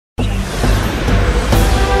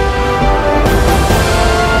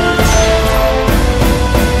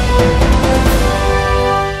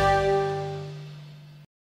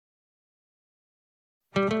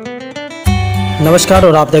नमस्कार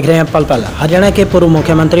और आप देख रहे हैं पल पल। हरियाणा के पूर्व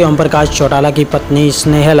मुख्यमंत्री ओम प्रकाश चौटाला की पत्नी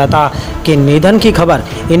स्नेहलता के निधन की खबर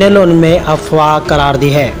इनेलो में अफवाह करार दी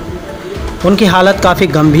है। उनकी हालत काफ़ी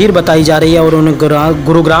गंभीर बताई जा रही है और उन्हें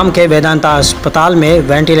गुरुग्राम के वेदांता अस्पताल में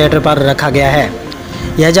वेंटिलेटर पर रखा गया है।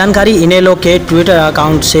 यह जानकारी इनेलो के ट्विटर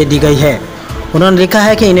अकाउंट से दी गई है। उन्होंने लिखा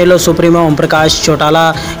है कि इनेलो सुप्रीमो ओम प्रकाश चौटाला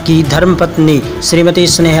की धर्मपत्नी श्रीमती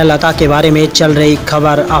स्नेहलता के बारे में चल रही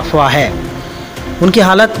खबर अफवाह है। उनकी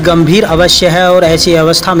हालत गंभीर अवश्य है और ऐसी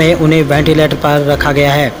अवस्था में उन्हें वेंटिलेटर पर रखा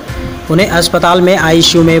गया है। उन्हें अस्पताल में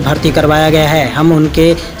आईसीयू में भर्ती करवाया गया है। हम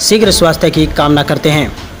उनके शीघ्र स्वास्थ्य की कामना करते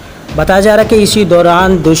हैं। बताया जा रहा है कि इसी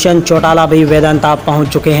दौरान दushyant चौटाला भी वेदांता पहुंच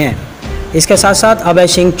चुके हैं। इसके साथ साथ अभय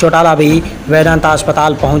सिंह चौटाला भी वेदांता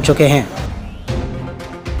अस्पताल पहुंच चुके हैं।